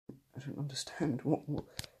don't understand.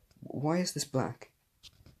 Why is this black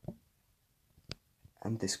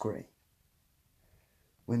and this grey?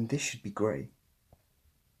 When this should be grey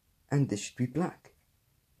and this should be black.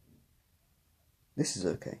 This is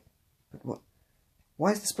okay. But what?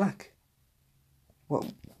 Why is this black? What?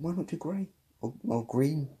 Why not do grey? Or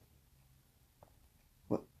green?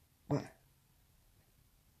 What?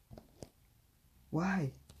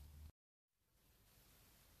 Why?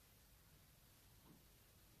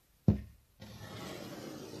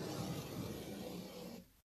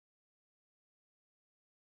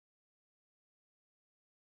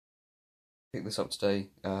 Pick this up today.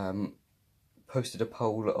 Posted a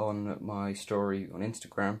poll on my story on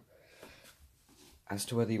Instagram as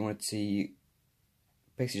to whether you wanted to see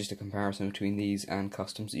basically just a comparison between these and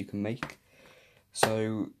customs that you can make.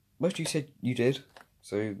 So most of you said you did,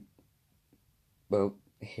 so well,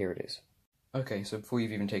 here it is. Okay, so before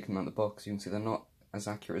you've even taken them out of the box, you can see they're not as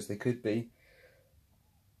accurate as they could be,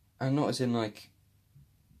 and not as in like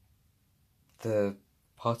the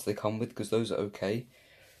parts they come with, because those are okay.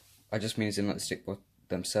 I just mean as in like the stick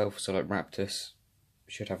themselves. So like Raptus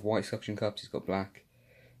should have white suction cups, he's got black.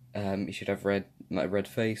 He should have red, like a red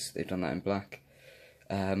face, they've done that in black.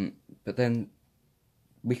 But then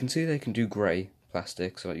we can see they can do grey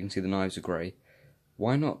plastic, so like you can see the knives are grey.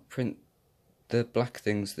 Why not print the black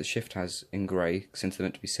things that Shift has in grey, since they're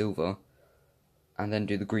meant to be silver, and then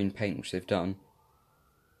do the green paint, which they've done?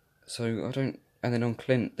 So I don't. And then on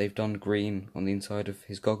Clint, they've done green on the inside of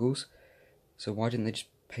his goggles. So why didn't they just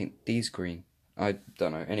paint these green? I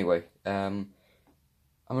don't know. Anyway, I'm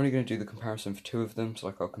only going to do the comparison for two of them, so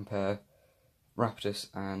like I'll compare Raptus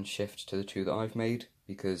and Shift to the two that I've made,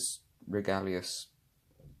 because Regalius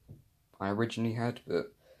I originally had,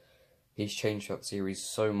 but he's changed up the series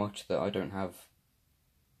so much that I don't have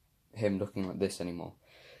him looking like this anymore.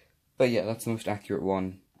 But yeah, that's the most accurate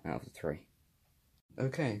one out of the three.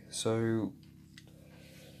 Okay, so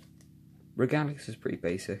Regalius is pretty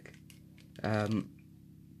basic.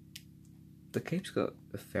 The cape's got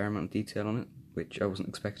a fair amount of detail on it, which I wasn't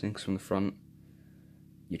expecting, because from the front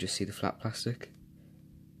you just see the flat plastic,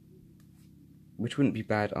 which wouldn't be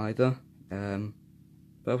bad either,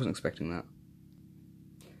 but I wasn't expecting that.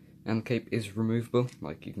 And the cape is removable,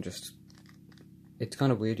 like you can just, it's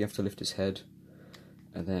kind of weird, you have to lift his head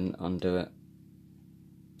and then undo it.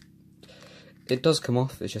 It does come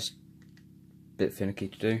off, it's just a bit finicky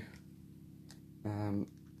to do.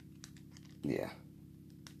 Yeah.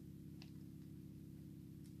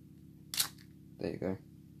 There you go.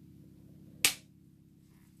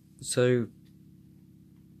 So,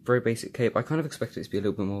 very basic cape. I kind of expected it to be a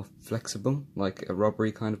little bit more flexible, like a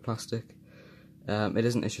rubbery kind of plastic. It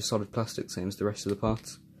isn't, it's just solid plastic, same as the rest of the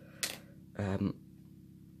parts.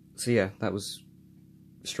 So yeah, that was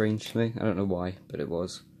strange to me. I don't know why, but it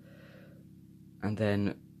was. And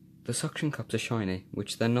then the suction cups are shiny,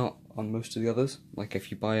 which they're not on most of the others. Like if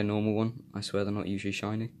you buy a normal one, I swear they're not usually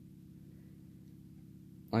shiny.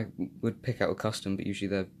 I would pick out a custom, but usually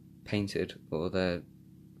they're painted or they're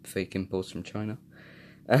fake imports from China.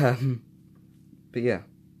 But yeah,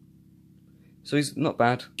 so he's not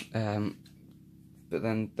bad, but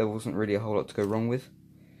then there wasn't really a whole lot to go wrong with.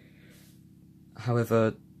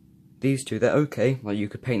 However, these two, they're okay, like you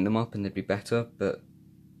could paint them up and they'd be better, but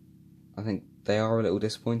I think they are a little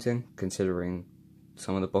disappointing, considering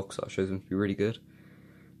some of the box art shows them to be really good.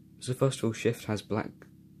 So first of all, Shift has black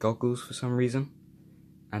goggles for some reason,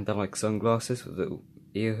 and they're like sunglasses with little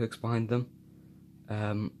ear hooks behind them,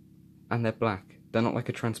 and they're black. They're not like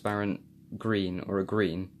a transparent green or a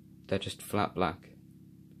green, they're just flat black.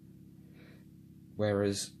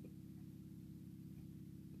 Whereas,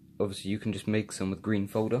 obviously you can just make some with green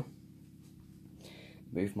folder.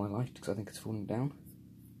 Move my light because I think it's falling down.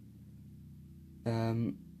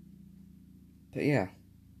 But yeah.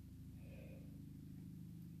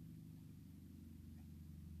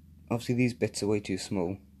 Obviously these bits are way too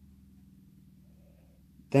small.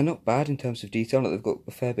 They're not bad in terms of detail, like they've got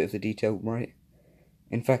a fair bit of the detail right.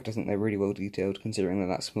 In fact, I think they're really well detailed considering they're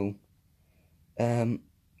that small.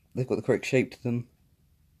 They've got the correct shape to them.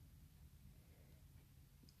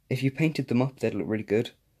 If you painted them up, they'd look really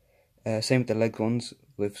good. Same with the leg ones,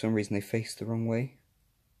 with some reason they face the wrong way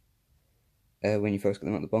when you first get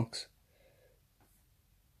them out of the box.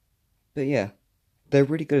 But yeah, they're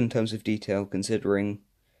really good in terms of detail, considering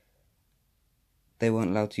they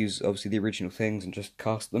weren't allowed to use, obviously, the original things and just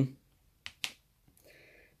cast them.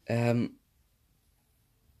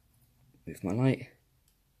 Move my light.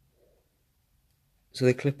 So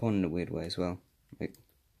they clip on in a weird way as well. Like,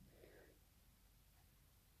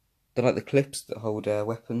 they're like the clips that hold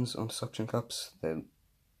weapons onto suction cups. They've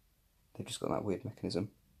just got that weird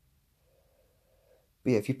mechanism.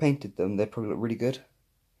 But yeah, if you painted them, they'd probably look really good.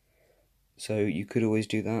 So you could always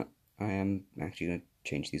do that. I am actually going to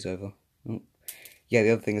change these over. Oh. Yeah,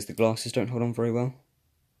 the other thing is the glasses don't hold on very well,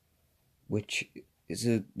 which is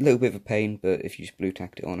a little bit of a pain, but if you just blue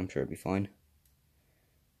tacked it on, I'm sure it'll be fine.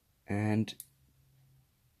 And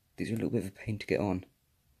these are a little bit of a pain to get on.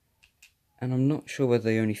 And I'm not sure whether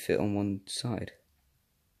they only fit on one side.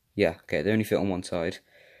 Yeah, okay, they only fit on one side.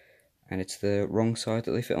 And it's the wrong side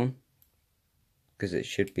that they fit on, because it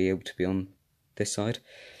should be able to be on this side.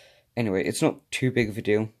 Anyway, it's not too big of a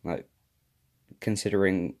deal, like,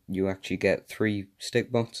 considering you actually get 3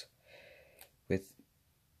 Stickbots with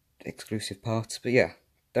exclusive parts, but yeah,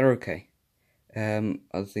 they're okay.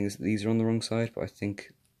 Other things, these are on the wrong side, but I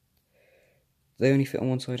think they only fit on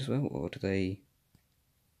one side as well, or do they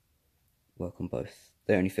work on both?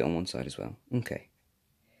 They only fit on one side as well. Okay.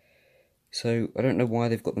 So, I don't know why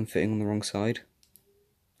they've got them fitting on the wrong side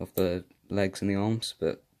of the legs and the arms,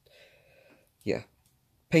 but yeah.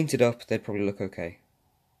 Painted up, they'd probably look okay.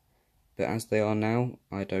 But as they are now,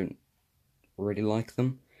 I don't really like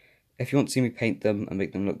them. If you want to see me paint them and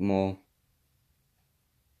make them look more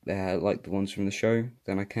like the ones from the show,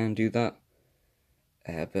 then I can do that.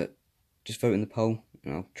 But just vote in the poll,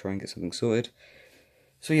 and I'll try and get something sorted.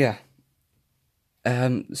 So yeah,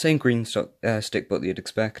 same green stickbot that you'd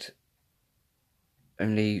expect,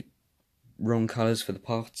 only wrong colours for the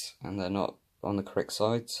parts, and they're not on the correct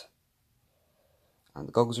sides. And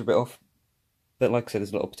the goggles are a bit off, but like I said,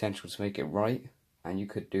 there's a lot of potential to make it right, and you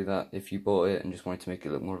could do that if you bought it and just wanted to make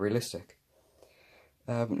it look more realistic.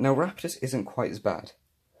 Now Raptus isn't quite as bad.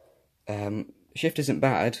 Shift isn't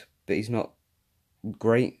bad, but he's not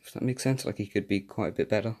great, if that makes sense. Like, he could be quite a bit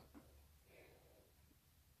better.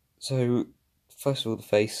 So, first of all, the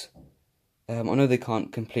face. I know they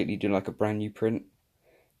can't completely do like a brand new print,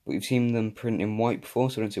 but we've seen them print in white before,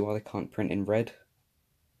 so I don't see why they can't print in red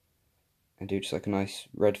and do just like a nice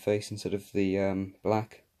red face instead of the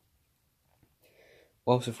black.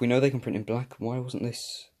 Also, if we know they can print in black, why wasn't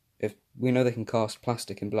this... If we know they can cast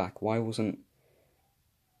plastic in black, why wasn't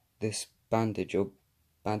this bandage or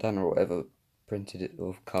bandana or whatever printed it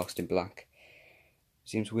or cast in black?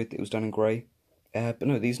 Seems weird that it was done in grey. But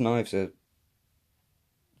no, these knives are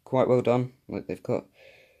quite well done. Like, they've got...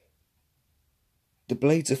 The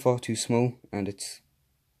blades are far too small, and it's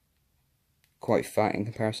quite fat in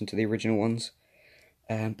comparison to the original ones.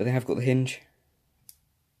 But they have got the hinge,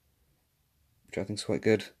 which I think is quite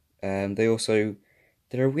good.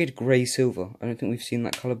 They're a weird grey silver. I don't think we've seen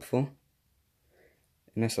that colour before,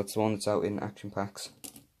 unless that's the one that's out in action packs.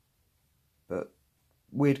 But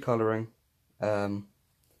weird colouring. Grab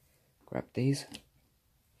these.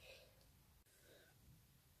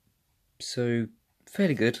 So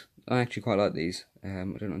fairly good. I actually quite like these. I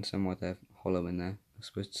don't understand why they're hollow in there. I'm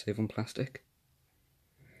supposed to save on plastic.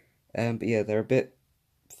 But yeah, they're a bit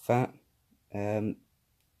fat. The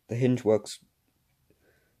hinge works.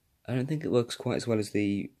 I don't think it works quite as well as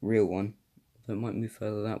the real one. Though it might move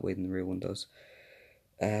further that way than the real one does.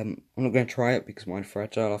 I'm not going to try it because mine's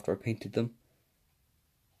fragile after I painted them.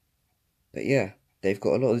 But yeah, they've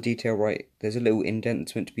got a lot of the detail right. There's a little indent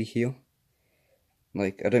that's meant to be here.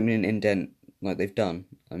 Like, I don't mean an indent like they've done.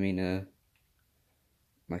 I mean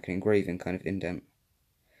like an engraving kind of indent.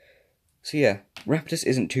 So yeah, Raptus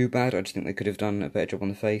isn't too bad. I just think they could have done a better job on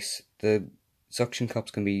the face. The suction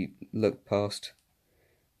cups can be looked past.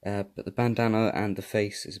 But the bandana and the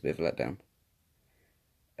face is a bit of a letdown.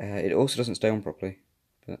 It also doesn't stay on properly.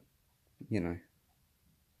 But, you know.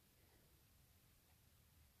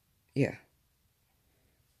 Yeah.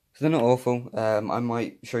 So they're not awful. I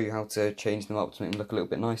might show you how to change them up to make them look a little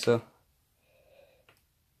bit nicer.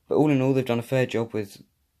 But all in all, they've done a fair job with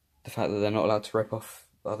the fact that they're not allowed to rip off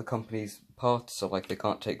other companies' parts. So, like, they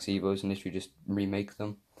can't take Zeebos and literally just remake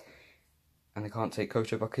them. And they can't take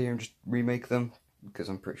Koto Bakia and just remake them, because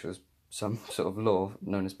I'm pretty sure there's some sort of law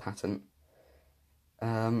known as patent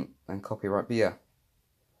and copyright. But yeah.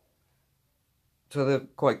 So they're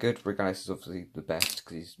quite good. Regardless is obviously the best,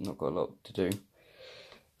 because he's not got a lot to do.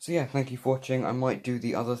 So yeah, thank you for watching. I might do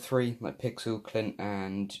the other 3, like Pixel, Clint,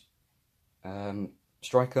 and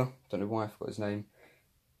Striker. Don't know why I forgot his name.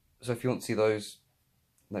 So if you want to see those,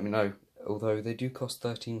 let me know. Although they do cost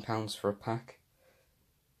 £13 for a pack.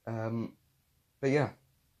 But yeah.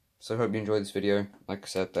 So I hope you enjoyed this video. Like I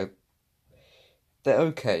said, they're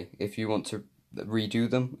okay if you want to redo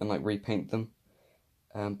them and like repaint them.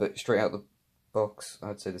 But straight out the box,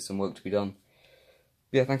 I'd say there's some work to be done.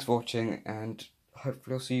 But yeah, thanks for watching, and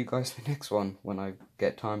hopefully I'll see you guys in the next one when I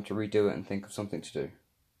get time to redo it and think of something to do.